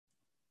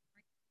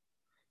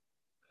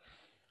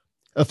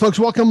Folks,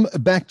 welcome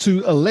back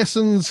to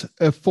Lessons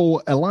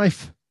for a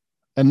Life,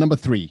 and number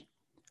 3.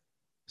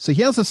 So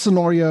here's a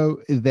scenario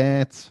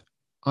that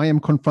I am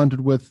confronted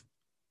with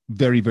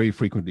very, very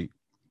frequently.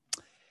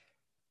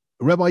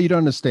 Rabbi, you don't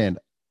understand.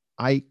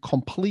 I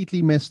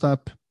completely messed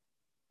up.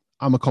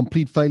 I'm a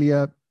complete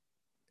failure.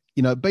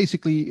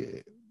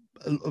 Basically,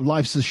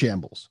 life's a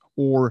shambles.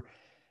 Or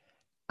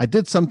I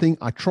did something,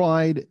 I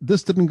tried,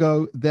 this didn't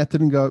go, that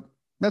didn't go.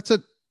 That's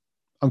it.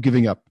 I'm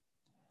giving up.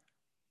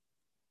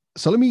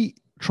 So let me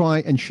try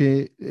and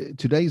share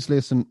today's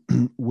lesson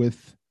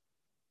with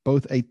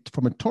both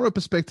from a Torah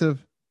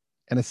perspective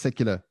and a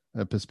secular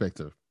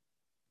perspective.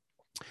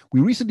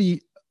 We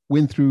recently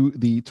went through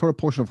the Torah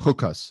portion of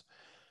Chukas,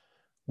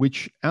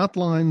 which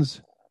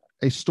outlines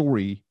a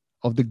story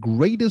of the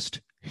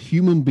greatest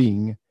human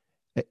being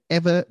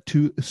ever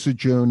to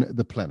sojourn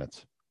the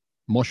planet,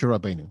 Moshe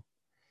Rabbeinu.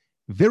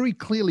 Very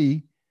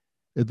clearly,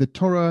 the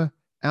Torah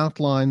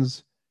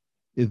outlines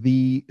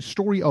the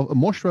story of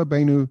Moshe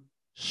Rabbeinu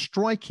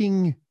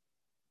striking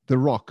the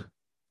rock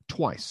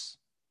twice.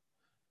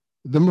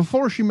 The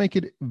Meforshim make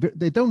it,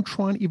 they don't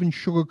try and even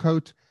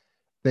sugarcoat,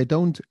 they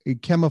don't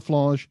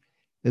camouflage,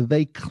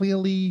 they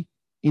clearly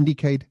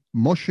indicate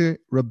Moshe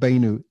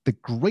Rabbeinu, the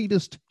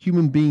greatest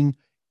human being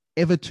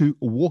ever to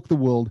walk the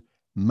world,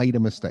 made a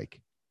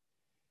mistake.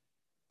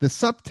 The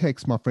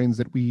subtext, my friends,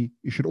 that we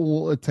should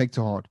all take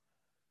to heart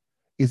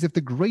is if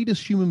the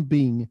greatest human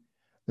being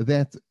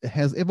that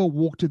has ever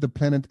walked the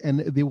planet,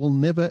 and there will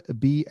never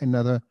be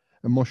another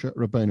Moshe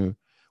Rabbeinu,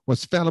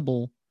 was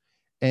fallible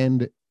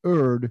and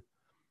erred,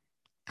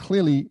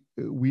 clearly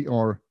we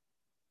are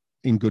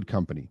in good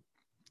company.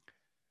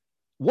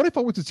 What if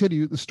I were to tell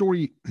you the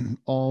story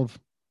of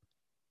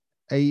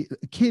a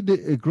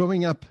kid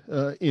growing up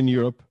in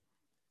Europe?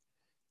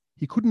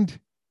 He couldn't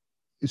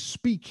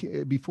speak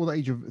before the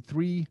age of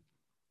 3.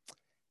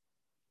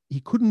 He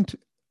couldn't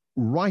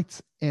write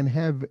and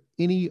have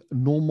any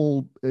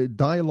normal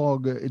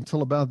dialogue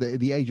until about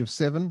the age of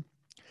 7.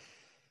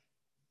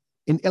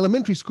 In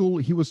elementary school,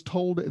 he was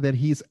told that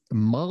he's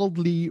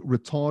mildly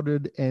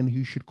retarded and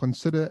he should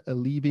consider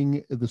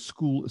leaving the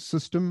school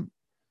system.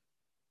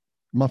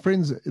 My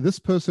friends, this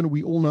person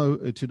we all know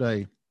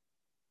today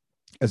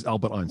as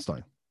Albert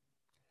Einstein.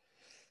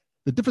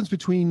 The difference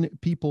between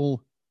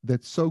people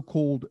that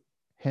so-called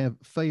have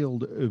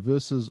failed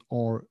versus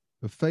are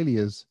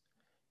failures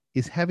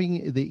is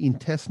having the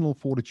intestinal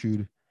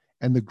fortitude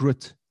and the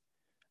grit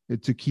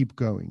to keep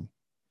going.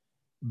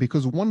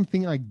 Because one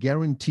thing I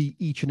guarantee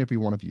each and every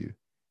one of you,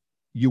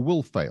 you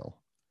will fail.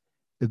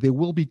 There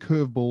will be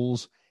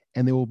curveballs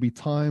and there will be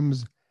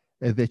times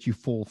that you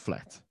fall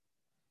flat.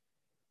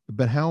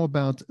 But how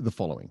about the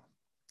following?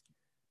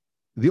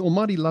 The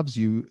Almighty loves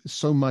you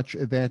so much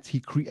that he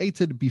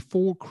created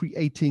before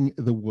creating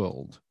the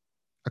world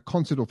a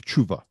concept of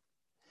tshuva.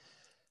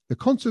 The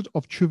concept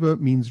of tshuva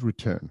means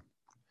return,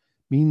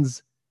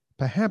 means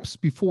perhaps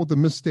before the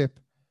misstep,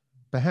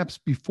 perhaps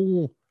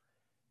before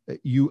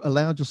you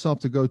allowed yourself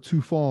to go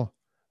too far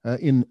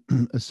in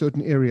a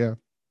certain area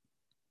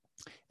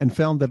and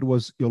found that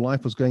your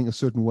life was going a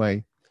certain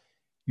way,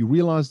 you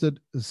realized that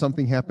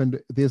something happened.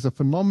 There's a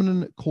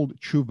phenomenon called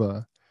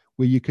tshuva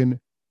where you can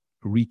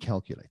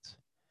recalculate.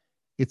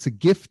 It's a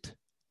gift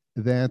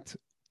that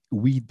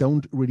we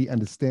don't really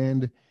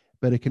understand,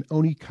 but it can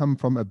only come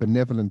from a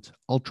benevolent,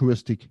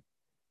 altruistic,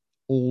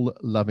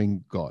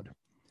 all-loving God.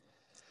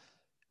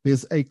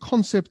 There's a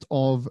concept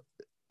of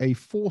a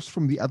force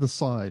from the other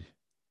side,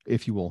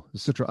 if you will,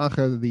 Sitra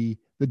Achra, the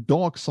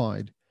dark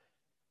side,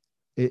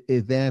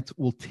 that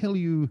will tell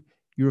you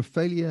you're a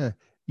failure,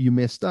 you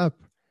messed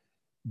up,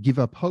 give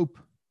up hope.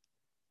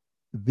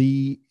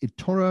 The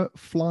Torah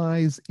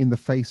flies in the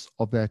face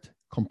of that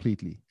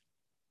completely.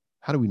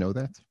 How do we know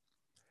that?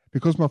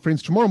 Because, my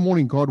friends, tomorrow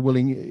morning, God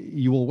willing,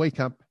 you will wake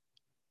up,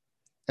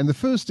 and the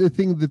first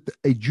thing that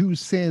a Jew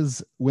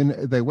says when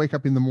they wake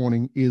up in the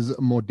morning is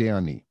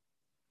Modéani.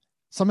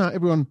 Somehow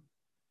everyone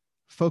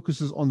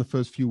focuses on the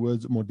first few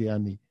words,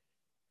 Modéani.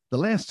 The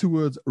last 2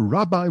 words,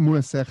 Rabbi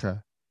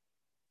Munasecha,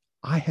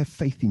 I have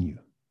faith in you.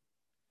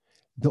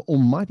 The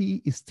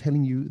Almighty is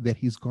telling you that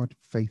he's got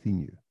faith in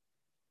you.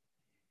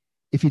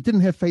 If he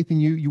didn't have faith in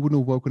you, you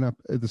wouldn't have woken up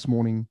this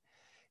morning.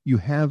 You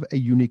have a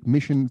unique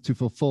mission to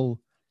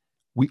fulfill.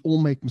 We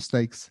all make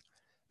mistakes.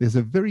 There's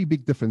a very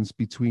big difference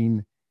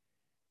between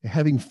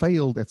having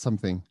failed at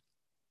something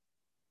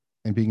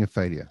and being a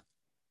failure.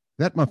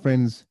 That, my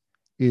friends,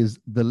 is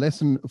the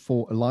lesson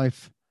for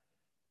life.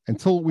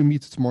 Until we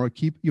meet tomorrow,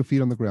 keep your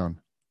feet on the ground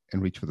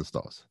and reach for the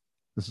stars.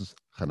 This is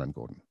Hanan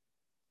Gordon.